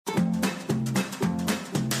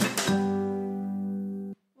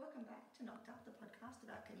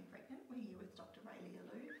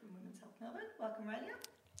Melbourne. Welcome, Radia.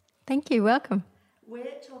 Thank you. Welcome.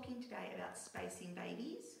 We're talking today about spacing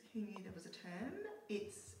babies. Who knew there was a term?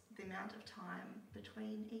 It's the amount of time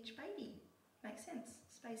between each baby. Makes sense.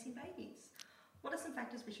 Spacing babies. What are some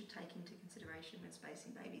factors we should take into consideration when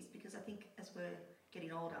spacing babies? Because I think as we're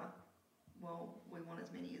getting older, well, we want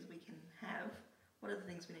as many as we can have. What are the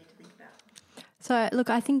things we need to think about? So,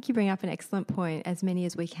 look, I think you bring up an excellent point, as many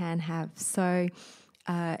as we can have. So,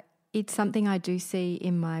 it's something I do see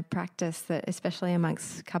in my practice that, especially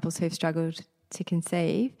amongst couples who've struggled to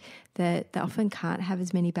conceive, that they often can't have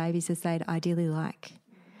as many babies as they'd ideally like.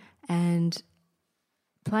 And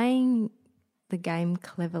playing the game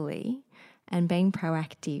cleverly and being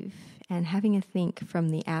proactive and having a think from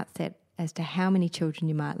the outset as to how many children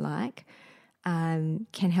you might like can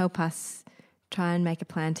help us try and make a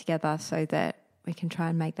plan together so that we can try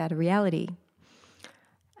and make that a reality.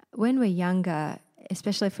 When we're younger,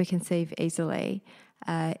 especially if we conceive easily,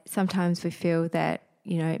 sometimes we feel that,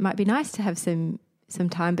 it might be nice to have some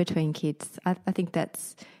time between kids. I think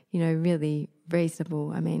that's, really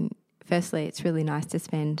reasonable. I mean, firstly, it's really nice to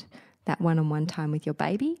spend that one-on-one time with your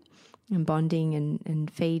baby and bonding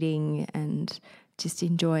and feeding and just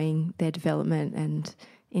enjoying their development and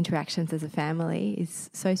interactions as a family is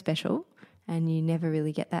so special, and you never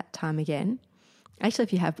really get that time again. Actually,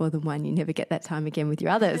 if you have more than one, you never get that time again with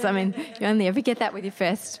your others. I mean, you only ever get that with your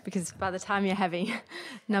first, because by the time you're having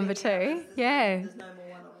number two, There's no more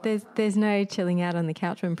one-on-one. there's no chilling out on the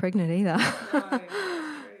couch when pregnant either. No,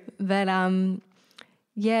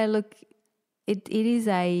 But look, it is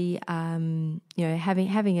a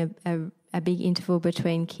having a big interval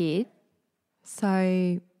between kids.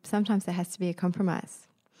 So sometimes there has to be a compromise.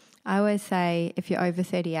 I always say, if you're over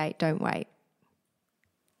 38, don't wait.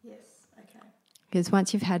 Yes, okay. Because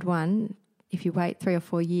once you've had one, if you wait 3 or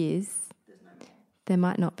 4 years, There's no more. there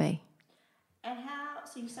might not be. And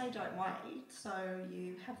so you say don't wait, so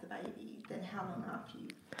you have the baby, then how long after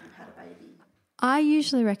you've had a baby? I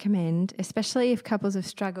usually recommend, especially if couples have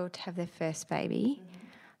struggled to have their first baby,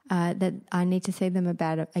 that I need to see them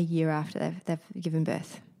about a year after they've given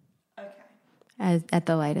birth, Okay, at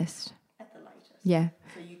the latest. at the latest. Yeah.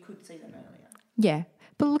 So you could see them earlier. Yeah.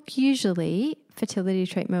 But look, usually fertility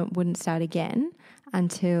treatment wouldn't start again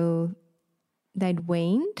until they'd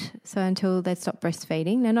weaned, so until they'd stopped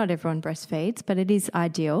breastfeeding. Now, not everyone breastfeeds, but it is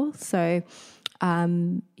ideal. So, a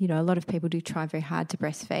lot of people do try very hard to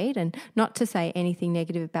breastfeed, and not to say anything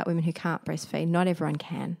negative about women who can't breastfeed. Not everyone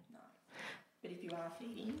can. But if you are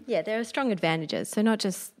feeding, Yeah, there are strong advantages. So not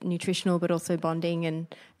just nutritional, but also bonding and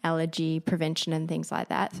allergy prevention and things like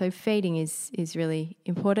that. So feeding is really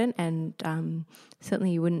important, and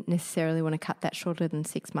certainly you wouldn't necessarily want to cut that shorter than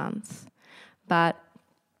 6 months. But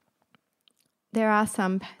there are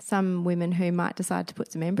some women who might decide to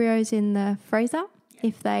put some embryos in the freezer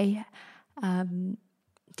if they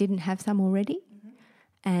didn't have some already.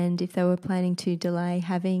 And if they were planning to delay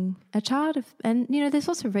having a child. And there's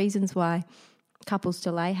also reasons why couples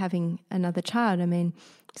delay having another child. I mean,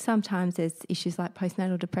 sometimes there's issues like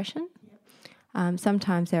postnatal depression.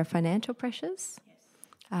 Sometimes there are financial pressures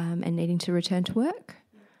and needing to return to work.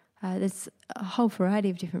 There's a whole variety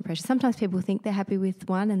of different pressures. Sometimes people think they're happy with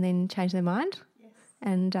one and then change their mind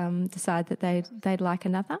and decide that they'd like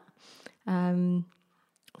another.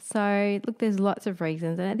 So, look, there's lots of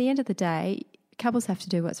reasons. And at the end of the day, couples have to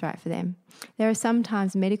do what's right for them. There are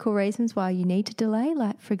sometimes medical reasons why you need to delay.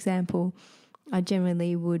 Like, for example, I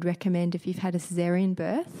generally would recommend, if you've had a caesarean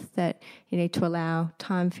birth, that you need to allow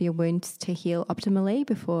time for your wounds to heal optimally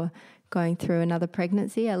before going through another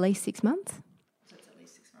pregnancy, at least 6 months. so it's at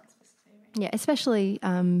least 6 months for cesarean. Yeah, especially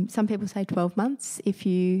some people say 12 months if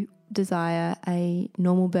you desire a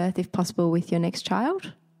normal birth, if possible, with your next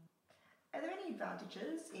child. Are there any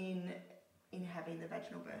advantages in having the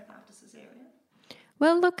vaginal birth after cesarean?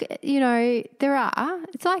 Well, look, there are.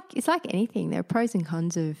 It's like anything. There are pros and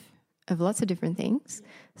cons of lots of different things.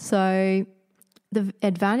 So the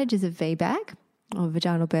advantages of VBAC, or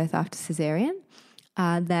vaginal birth after caesarean,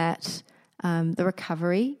 are that the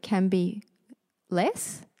recovery can be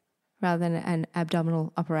less rather than an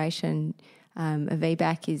abdominal operation. A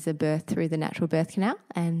VBAC is a birth through the natural birth canal,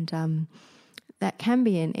 and that can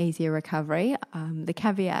be an easier recovery. The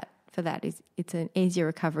caveat for that is it's an easier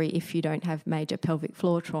recovery if you don't have major pelvic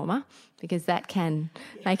floor trauma, because that can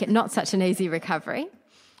make it not such an easy recovery.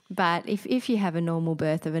 But if you have a normal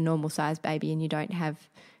birth of a normal sized baby and you don't have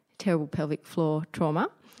terrible pelvic floor trauma,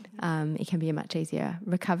 it can be a much easier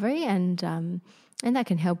recovery, and that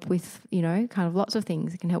can help with, kind of lots of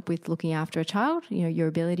things. It can help with looking after a child, your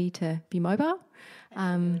ability to be mobile.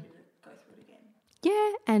 And go through it again.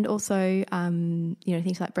 Yeah, and also,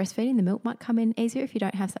 things like breastfeeding, the milk might come in easier if you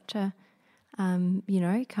don't have such a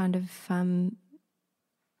kind of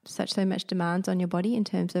so much demands on your body in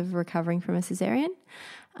terms of recovering from a cesarean.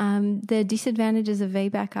 The disadvantages of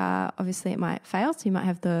VBAC are obviously it might fail, so you might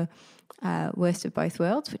have the worst of both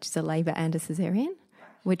worlds, which is a labour and a cesarean,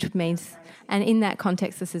 which means, and in that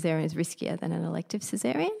context, the cesarean is riskier than an elective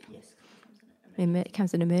cesarean. Yes, It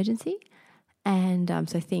comes an emergency. And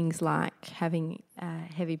so things like having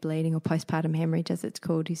heavy bleeding or postpartum hemorrhage, as it's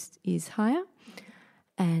called, is higher.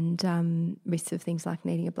 And risks of things like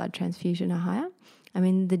needing a blood transfusion are higher. I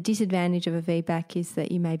mean, the disadvantage of a VBAC is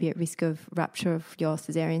that you may be at risk of rupture of your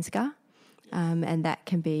cesarean scar, and that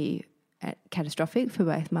can be catastrophic for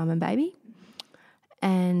both mum and baby,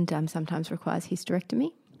 and sometimes requires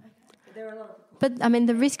hysterectomy. But, I mean,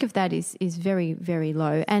 the risk of that is very, very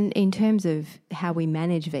low. And in terms of how we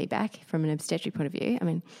manage VBAC from an obstetric point of view, I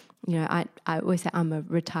mean, I always say I'm a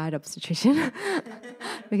retired obstetrician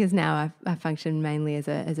because now I function mainly as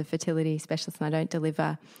a fertility specialist, and I don't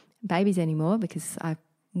deliver babies anymore because I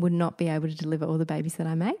would not be able to deliver all the babies that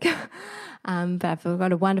I make. But I've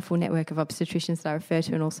got a wonderful network of obstetricians that I refer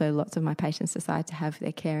to, and also lots of my patients decide to have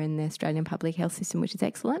their care in the Australian public health system, which is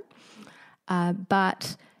excellent.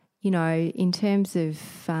 But in terms of,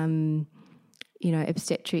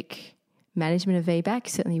 obstetric management of VBAC,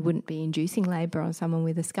 certainly you wouldn't be inducing labour on someone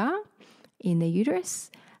with a scar in their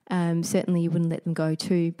uterus. Certainly you wouldn't let them go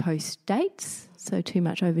to post dates, so too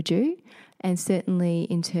much overdue. And certainly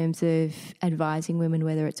in terms of advising women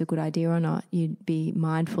whether it's a good idea or not, you'd be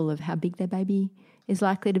mindful of how big their baby is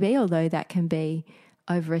likely to be, although that can be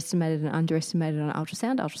overestimated and underestimated on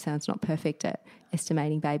ultrasound. Ultrasound's not perfect at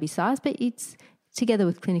estimating baby size, but it's together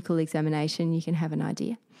with clinical examination, you can have an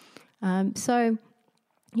idea. So,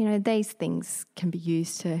 these things can be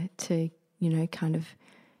used to kind of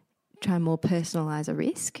try and more personalise a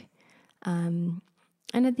risk. And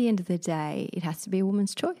at the end of the day, it has to be a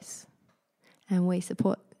woman's choice. And we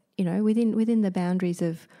support, within the boundaries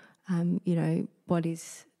of, what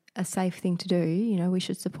is a safe thing to do, we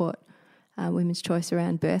should support women's choice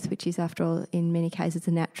around birth, which is, after all, in many cases,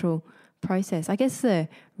 a natural process. I guess the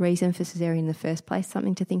reason for cesarean in the first place,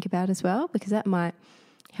 something to think about as well, because that might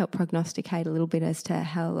help prognosticate a little bit as to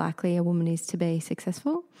how likely a woman is to be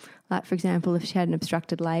successful. Like, for example, if she had an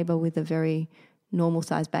obstructed labour with a very normal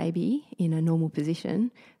sized baby in a normal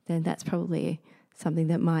position, then that's probably something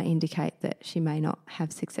that might indicate that she may not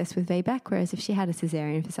have success with VBAC. Whereas if she had a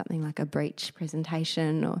cesarean for something like a breech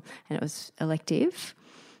presentation and it was elective,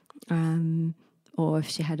 or if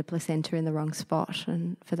she had a placenta in the wrong spot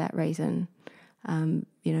and for that reason,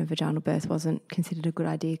 vaginal birth wasn't considered a good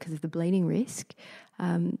idea because of the bleeding risk,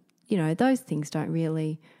 those things don't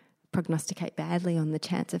really prognosticate badly on the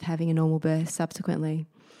chance of having a normal birth subsequently.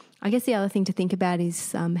 I guess the other thing to think about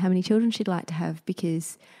is how many children she'd like to have,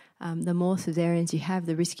 because the more cesareans you have,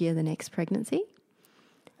 the riskier the next pregnancy.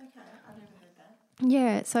 Okay, I've never heard that.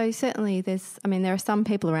 Yeah, so certainly there are some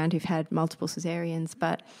people around who've had multiple cesareans,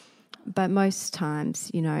 but most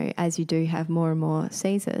times, as you do have more and more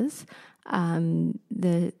Caesars,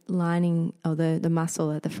 the lining or the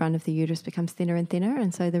muscle at the front of the uterus becomes thinner and thinner,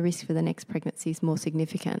 and so the risk for the next pregnancy is more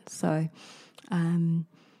significant. So,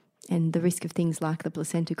 and the risk of things like the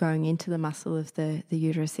placenta growing into the muscle of the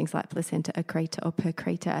uterus, things like placenta accreta or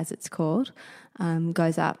percreta as it's called,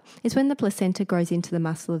 goes up. It's when the placenta grows into the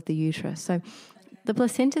muscle of the uterus. So the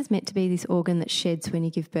placenta is meant to be this organ that sheds when you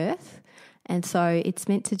give birth. And so it's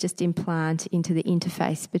meant to just implant into the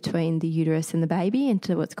interface between the uterus and the baby,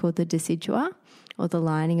 into what's called the decidua, or the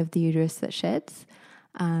lining of the uterus that sheds,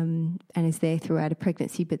 and is there throughout a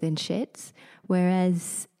pregnancy but then sheds.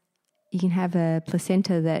 Whereas you can have a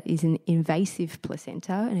placenta that is an invasive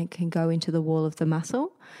placenta and it can go into the wall of the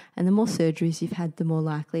muscle. And the more surgeries you've had, the more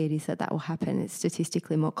likely it is that will happen. It's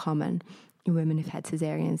statistically more common in women who've had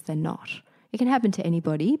caesareans than not. It can happen to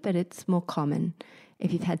anybody, but it's more common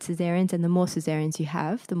if you've had caesareans, and the more caesareans you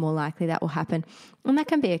have, the more likely that will happen. And that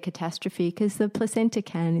can be a catastrophe because the placenta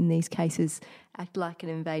can, in these cases, act like an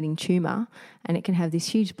invading tumour, and it can have this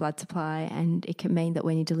huge blood supply, and it can mean that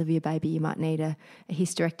when you deliver your baby, you might need a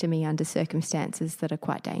hysterectomy under circumstances that are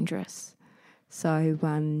quite dangerous. So,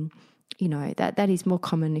 that is more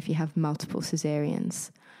common if you have multiple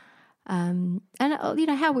caesareans. And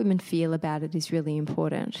how women feel about it is really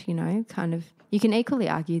important, you can equally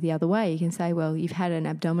argue the other way. You can say, well, you've had an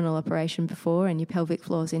abdominal operation before and your pelvic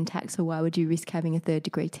floor is intact, so why would you risk having a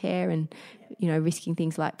third-degree tear and, risking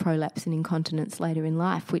things like prolapse and incontinence later in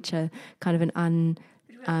life, which are kind of an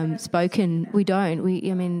unspoken. We don't.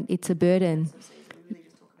 It's a burden.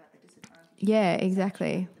 Yeah,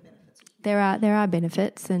 exactly. There are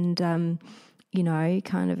benefits, and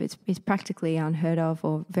kind of it's practically unheard of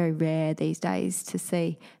or very rare these days to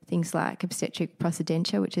see things like obstetric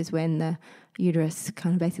prosodentia, which is when the uterus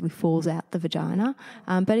kind of basically falls out the vagina.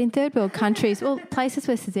 But in third world countries, well, places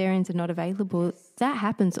where caesareans are not available, that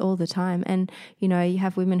happens all the time. And, you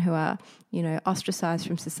have women who are, ostracised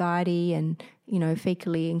from society and,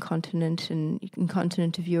 fecally incontinent and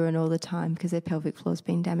incontinent of urine all the time because their pelvic floor has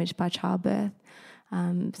been damaged by childbirth.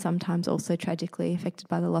 Sometimes also tragically affected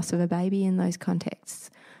by the loss of a baby in those contexts,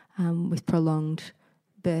 with prolonged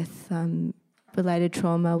birth-related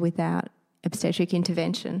trauma without obstetric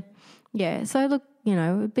intervention. Yeah, so look,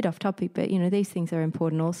 a bit off topic, but, these things are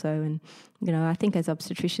important also. And, I think as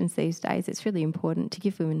obstetricians these days, it's really important to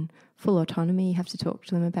give women full autonomy. You have to talk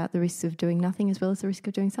to them about the risks of doing nothing as well as the risk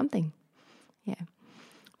of doing something. Yeah.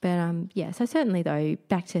 But, so certainly, though,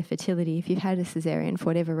 back to fertility, if you've had a caesarean for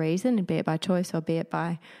whatever reason, be it by choice or be it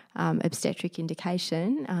by obstetric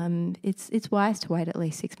indication, it's wise to wait at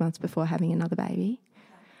least 6 months before having another baby.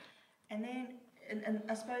 Okay. And then, and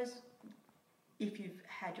I suppose if you've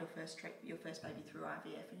had your first baby through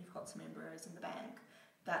IVF and you've got some embryos in the bank,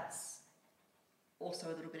 that's also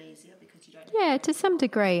a little bit easier because you don't... Yeah, to some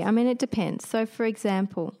degree. I mean, it depends. So, for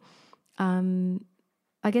example...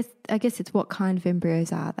 I guess it's what kind of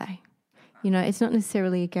embryos are they? It's not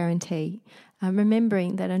necessarily a guarantee.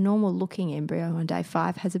 Remembering that a normal-looking embryo on day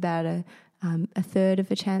 5 has about a third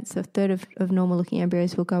of a chance, a third of normal-looking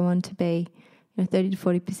embryos will go on to be, 30 to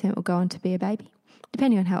 40% will go on to be a baby,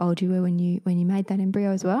 depending on how old you were when you made that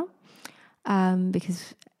embryo as well.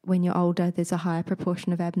 Because when you're older, there's a higher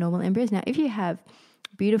proportion of abnormal embryos. Now, if you have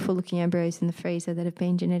beautiful looking embryos in the freezer that have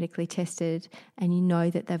been genetically tested and you know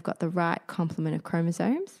that they've got the right complement of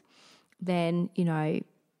chromosomes, then,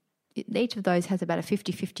 each of those has about a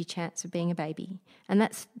 50-50 chance of being a baby. And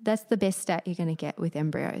that's the best stat you're going to get with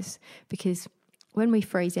embryos, because when we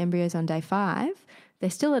freeze embryos on day 5, they're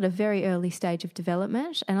still at a very early stage of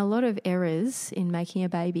development, and a lot of errors in making a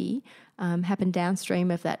baby happen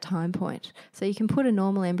downstream of that time point. So you can put a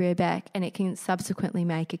normal embryo back and it can subsequently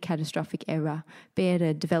make a catastrophic error, be it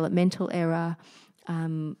a developmental error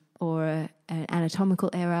or an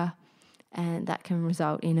anatomical error, and that can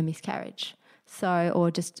result in a miscarriage.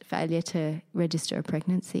 Or just failure to register a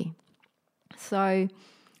pregnancy. So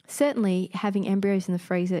certainly having embryos in the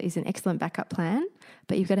freezer is an excellent backup plan,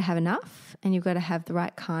 but you've got to have enough and you've got to have the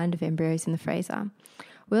right kind of embryos in the freezer.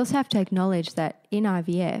 We also have to acknowledge that in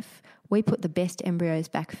IVF, we put the best embryos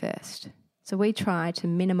back first. So we try to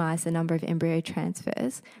minimise the number of embryo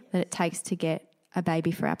transfers that it takes to get a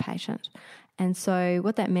baby for our patient. And so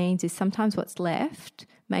what that means is sometimes what's left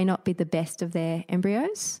may not be the best of their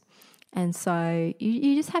embryos. And so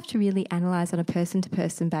you just have to really analyse on a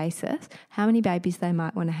person-to-person basis how many babies they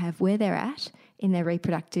might want to have, where they're at in their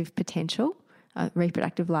reproductive potential,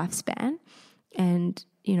 reproductive lifespan, and,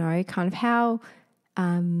 kind of how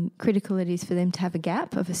critical it is for them to have a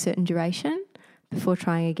gap of a certain duration before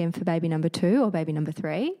trying again for baby number 2 or baby number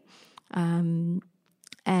 3. And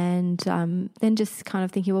then just kind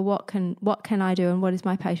of thinking, well, what can I do and what is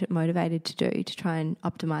my patient motivated to do to try and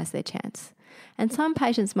optimise their chance? And some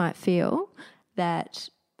patients might feel that,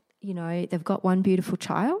 they've got one beautiful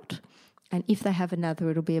child and if they have another,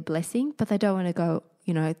 it'll be a blessing, but they don't want to go,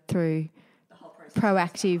 through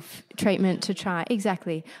proactive treatment to try.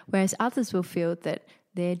 Exactly. Whereas others will feel that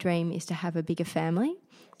their dream is to have a bigger family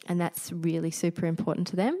and that's really super important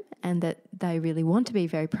to them and that they really want to be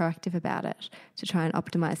very proactive about it to try and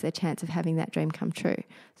optimise their chance of having that dream come true.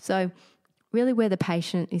 So really where the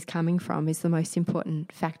patient is coming from is the most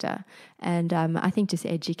important factor. And I think just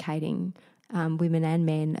educating women and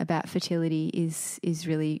men about fertility is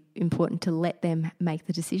really important to let them make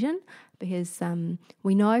the decision, because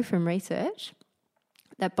we know from research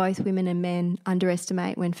that both women and men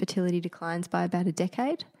underestimate when fertility declines by about a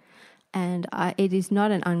decade. And it is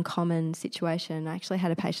not an uncommon situation. I actually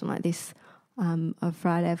had a patient like this on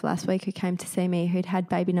Friday of last week who came to see me who'd had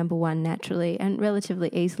baby number 1 naturally and relatively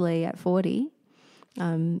easily at 40.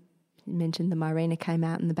 Mentioned the Mirena came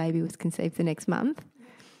out and the baby was conceived the next month.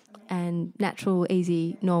 And natural,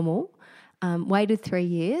 easy, normal. Waited 3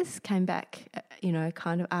 years, came back,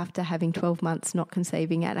 kind of after having 12 months not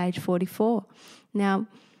conceiving at age 44. Now,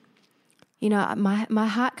 my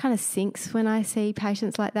heart kind of sinks when I see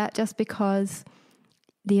patients like that, just because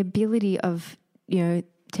the ability of,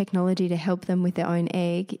 technology to help them with their own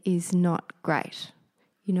egg is not great.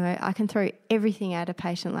 I can throw everything at a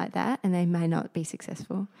patient like that and they may not be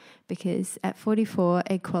successful, because at 44,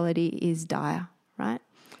 egg quality is dire, right?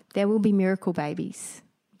 There will be miracle babies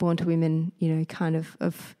born to women,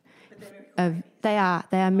 they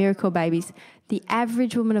are miracle babies. The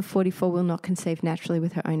average woman of 44 will not conceive naturally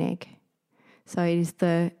with her own egg. So it is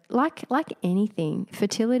like anything,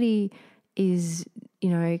 fertility is,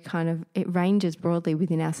 it ranges broadly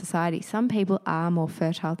within our society. Some people are more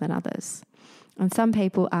fertile than others, and some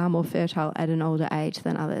people are more fertile at an older age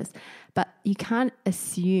than others. But you can't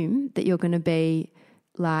assume that you're going to be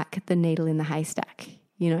like the needle in the haystack.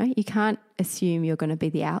 You can't assume you're going to be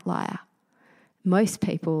the outlier. Most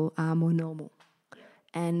people are more normal,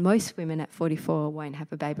 and most women at 44 won't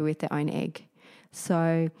have a baby with their own egg.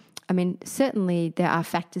 So, certainly there are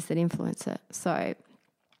factors that influence it. So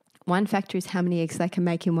one factor is how many eggs they can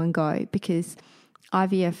make in one go, because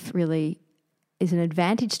IVF really is an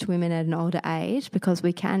advantage to women at an older age because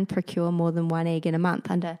we can procure more than one egg in a month.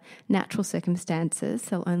 Under natural circumstances,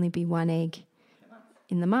 there'll only be one egg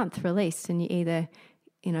in the month released, and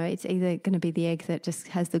it's either going to be the egg that just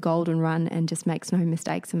has the golden run and just makes no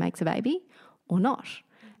mistakes and makes a baby, or not.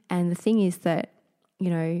 And the thing is that,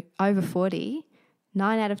 over 40,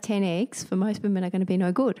 9 out of 10 eggs for most women are going to be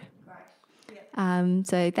no good. Right. Yep.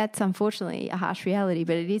 So that's unfortunately a harsh reality,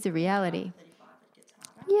 but it is a reality. 35, it gets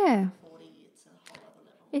harder. Yeah. 40, it's a whole other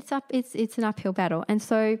level. It's an uphill battle. And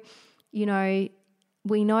so,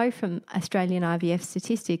 we know from Australian IVF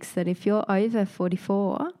statistics that if you're over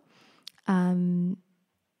 44 and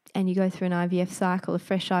you go through an IVF cycle, a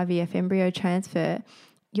fresh IVF embryo transfer,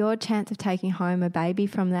 your chance of taking home a baby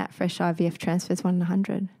from that fresh IVF transfer is 1 in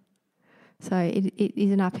 100. So it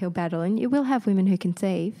is an uphill battle, and you will have women who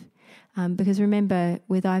conceive because remember,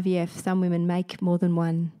 with IVF, some women make more than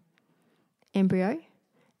one embryo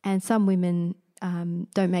and some women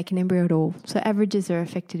don't make an embryo at all. So averages are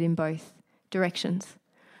affected in both directions.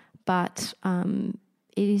 But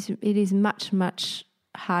it is much, much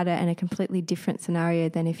harder and a completely different scenario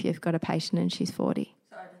than if you've got a patient and she's 40.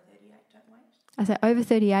 So over 38, don't wait? I say over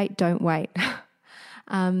 38, don't wait.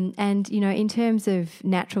 And, in terms of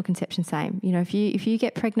natural conception, same. If you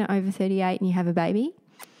get pregnant over 38 and you have a baby,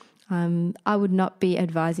 I would not be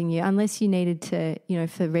advising you, unless you needed to,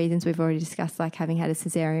 for reasons we've already discussed, like having had a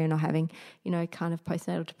cesarean or having, kind of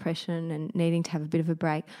postnatal depression and needing to have a bit of a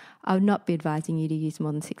break. I would not be advising you to use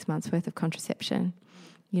more than 6 months worth of contraception.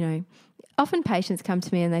 Often patients come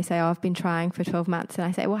to me and they say, I've been trying for 12 months. And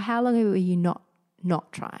I say, well, how long were you not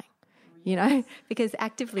trying? Because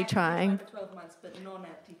actively trying. For 12 months, but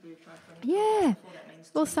non-actively trying for yeah.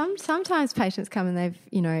 Well, sometimes patients come and they've,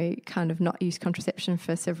 kind of not used contraception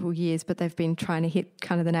for several years, but they've been trying to hit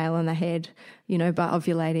kind of the nail on the head, by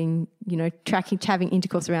ovulating, having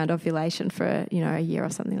intercourse around ovulation for, a year or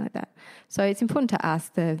something like that. So it's important to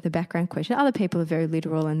ask the background question. Other people are very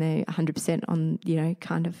literal and they're 100% on,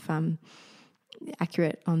 kind of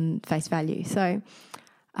accurate on face value. So...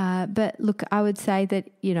 but look, I would say that,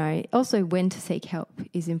 also when to seek help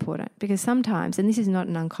is important, because sometimes, and this is not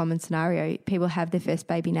an uncommon scenario, people have their first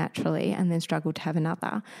baby naturally and then struggle to have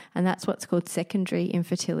another. And that's what's called secondary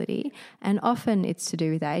infertility. And often it's to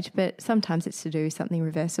do with age, but sometimes it's to do with something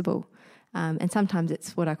reversible. And sometimes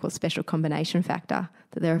it's what I call special combination factor,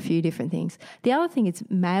 that there are a few different things. The other thing is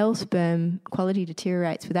male sperm quality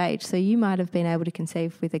deteriorates with age. So you might have been able to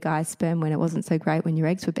conceive with a guy's sperm when it wasn't so great, when your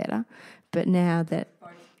eggs were better. But now that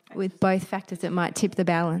with both factors, it might tip the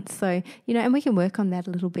balance. So, and we can work on that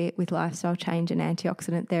a little bit with lifestyle change and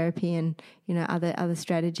antioxidant therapy and, other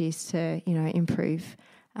strategies to, improve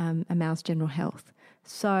a male's general health.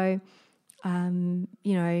 So,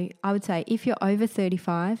 I would say if you're over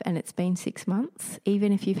 35 and it's been 6 months,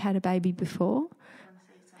 even if you've had a baby before,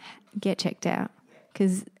 get checked out,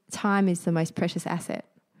 because time is the most precious asset.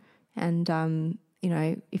 And,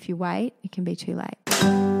 if you wait, it can be too late.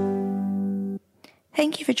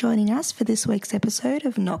 Thank you for joining us for this week's episode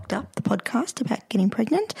of Knocked Up, the podcast about getting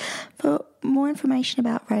pregnant. For more information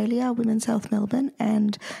about Raelia, Women's Health Melbourne,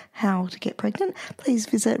 and how to get pregnant, please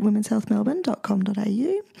visit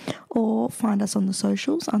womenshealthmelbourne.com.au or find us on the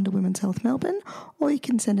socials under Women's Health Melbourne, or you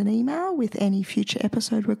can send an email with any future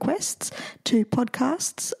episode requests to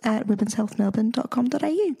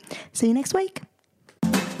podcasts@womenshealthmelbourne.com.au. See you next week.